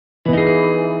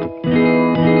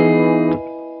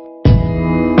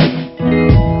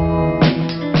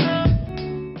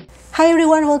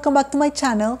everyone, welcome back to my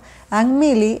channel. I'm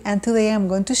Mily and today I'm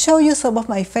going to show you some of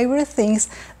my favorite things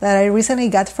that I recently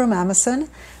got from Amazon.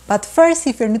 But first,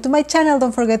 if you're new to my channel,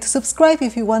 don't forget to subscribe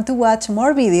if you want to watch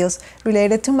more videos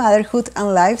related to motherhood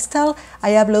and lifestyle.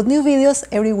 I upload new videos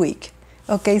every week.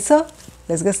 Okay, so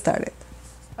let's get started.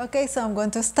 Okay, so I'm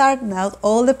going to start now.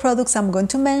 All the products I'm going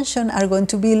to mention are going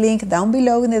to be linked down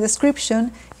below in the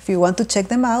description if you want to check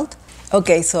them out.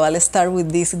 Okay, so I'll start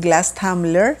with this glass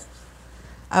tumbler.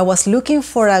 I was looking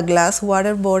for a glass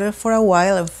water bottle for a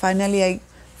while and finally I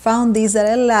found this that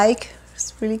I like.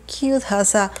 It's really cute,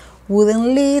 has a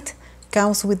wooden lid,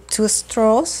 comes with two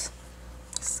straws,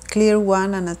 it's a clear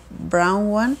one and a brown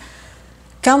one.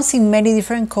 Comes in many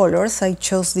different colors. I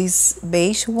chose this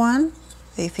beige one,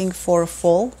 I think for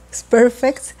fall, it's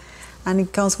perfect. And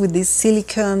it comes with this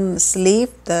silicone sleeve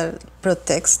that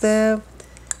protects the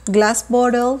glass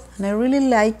bottle and I really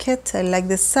like it. I like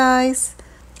the size.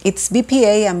 It's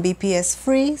BPA and BPS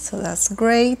free, so that's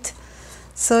great.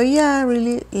 So yeah, I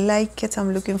really like it.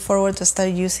 I'm looking forward to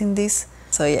start using this.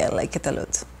 So yeah, I like it a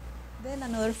lot. Then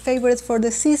another favorite for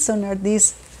the season are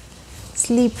these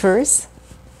slippers.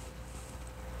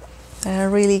 They are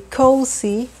really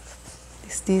cozy.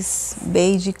 It's this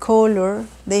beige color.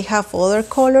 They have other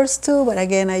colors too, but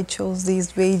again, I chose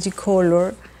this beige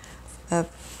color that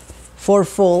for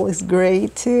fall is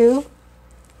great too.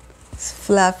 It's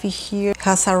fluffy here, it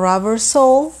has a rubber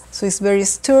sole, so it's very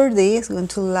sturdy, it's going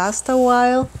to last a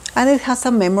while. And it has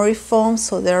a memory foam,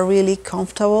 so they're really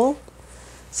comfortable.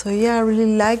 So yeah, I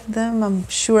really like them. I'm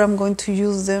sure I'm going to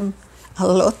use them a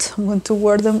lot. I'm going to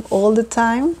wear them all the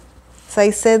time. As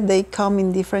I said, they come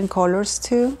in different colors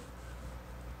too.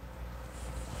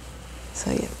 So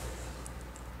yeah.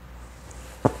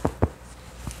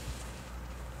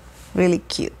 Really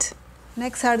cute.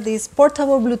 Next are these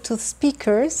portable Bluetooth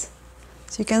speakers.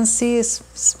 So you can see it's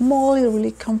small,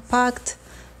 really compact.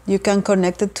 You can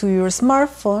connect it to your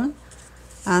smartphone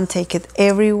and take it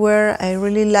everywhere. I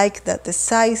really like that the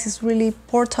size is really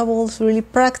portable, it's really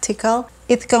practical.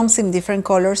 It comes in different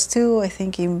colors too, I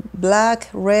think in black,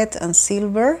 red and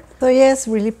silver. So yes,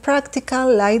 really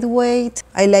practical, lightweight.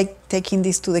 I like taking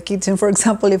this to the kitchen, for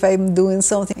example, if I'm doing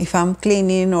something, if I'm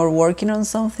cleaning or working on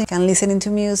something. And listening to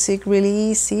music,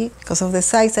 really easy. Because of the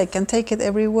size, I can take it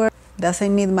everywhere.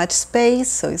 Doesn't need much space,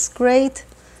 so it's great.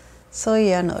 So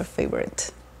yeah, another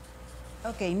favorite.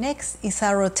 Okay, next is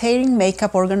a rotating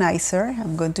makeup organizer.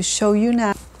 I'm going to show you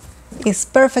now. It's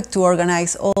perfect to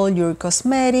organize all your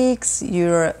cosmetics,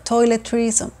 your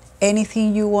toiletries,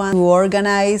 anything you want to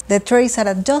organize. The trays are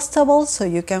adjustable, so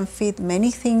you can fit many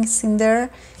things in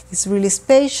there. It's really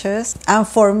spacious, and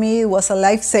for me it was a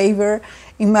lifesaver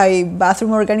in my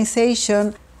bathroom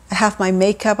organization. I have my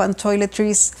makeup and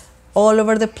toiletries all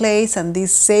over the place, and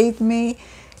this saved me.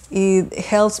 It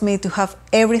helps me to have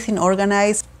everything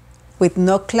organized with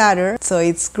no clutter, so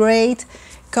it's great.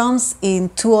 Comes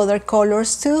in two other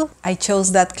colors too. I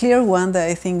chose that clear one that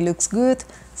I think looks good.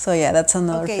 So yeah, that's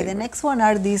another favorite. The next one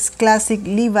are these classic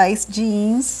Levi's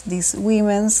jeans, these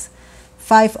women's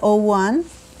 501.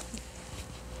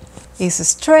 It's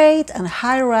straight and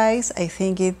high rise. I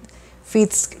think it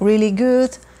fits really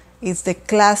good. It's the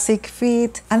classic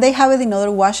fit, and they have it in other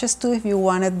washes too. If you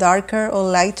want it darker or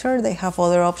lighter, they have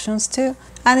other options too.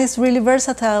 And it's really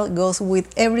versatile, goes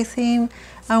with everything,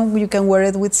 and you can wear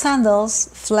it with sandals,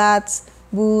 flats,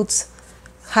 boots,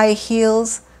 high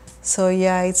heels. So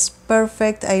yeah, it's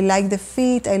perfect. I like the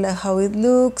fit, I like how it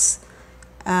looks,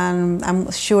 and I'm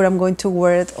sure I'm going to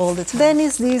wear it all the time. Then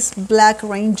is this black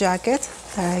rain jacket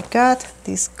that I got,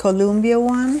 this Columbia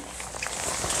one,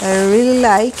 that I really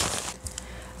like.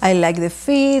 I like the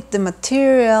fit, the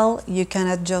material. You can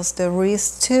adjust the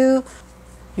wrist too.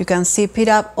 You can zip it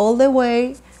up all the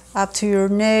way up to your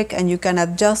neck, and you can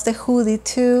adjust the hoodie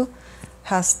too.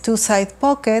 Has two side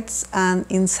pockets, and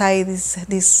inside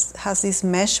this has this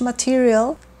mesh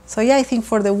material. So yeah, I think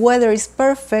for the weather it's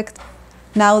perfect.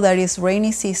 Now that it's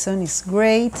rainy season, it's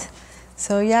great.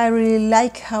 So yeah, I really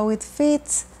like how it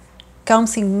fits.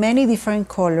 Comes in many different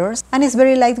colors, and it's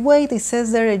very lightweight. It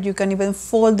says there that you can even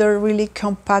fold it, really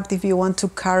compact if you want to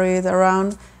carry it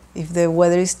around if the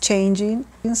weather is changing.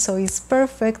 So it's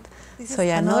perfect. So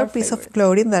yeah, another piece of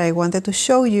clothing that I wanted to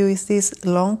show you is this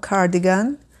long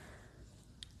cardigan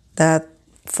that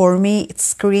for me it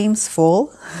screams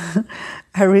fall.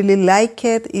 I really like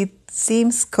it. It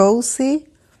seems cozy.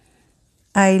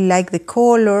 I like the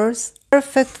colors.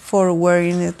 Perfect for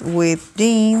wearing it with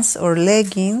jeans or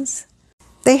leggings.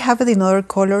 They have it in other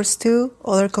colors too,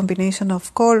 other combination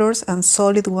of colors and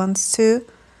solid ones too.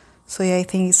 So yeah, I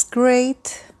think it's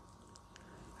great.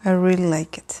 I really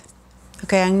like it.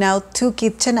 Okay, and now two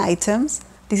kitchen items.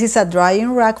 This is a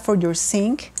drying rack for your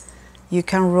sink. You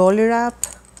can roll it up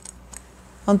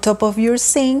on top of your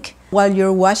sink. While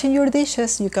you're washing your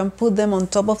dishes, you can put them on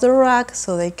top of the rack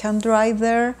so they can dry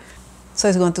there. So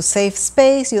it's going to save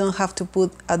space. You don't have to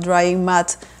put a drying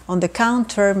mat on the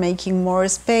counter, making more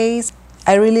space.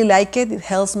 I really like it. It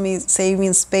helps me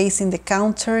saving space in the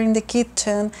counter in the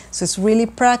kitchen. So it's really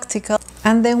practical.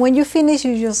 And then when you finish,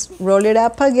 you just roll it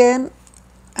up again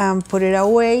and put it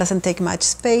away. It doesn't take much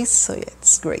space, so yeah,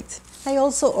 it's great. I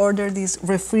also ordered these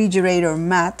refrigerator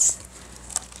mats.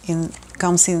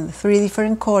 Comes in 3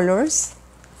 different colors,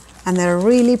 and they're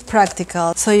really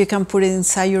practical. So you can put it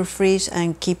inside your fridge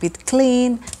and keep it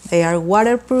clean. They are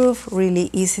waterproof, really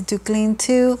easy to clean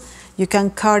too. You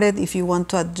can cut it if you want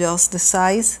to adjust the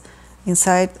size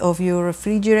inside of your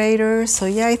refrigerator. So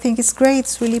yeah, I think it's great.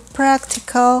 It's really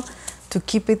practical to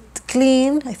keep it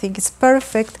clean. I think it's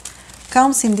perfect.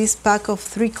 Comes in this pack of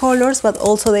 3 colors, but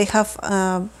also they have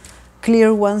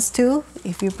clear ones too,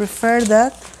 if you prefer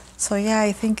that. So yeah,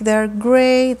 I think they're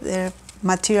great. Their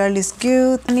material is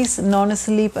good, and it's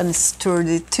non-slip and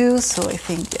sturdy too. So I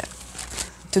think, yeah,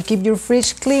 to keep your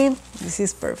fridge clean, this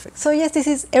is perfect. So yes, this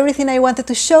is everything I wanted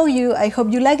to show you. I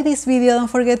hope you like this video. Don't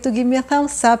forget to give me a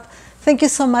thumbs up. Thank you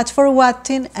so much for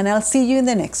watching, and I'll see you in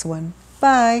the next one.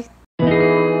 Bye.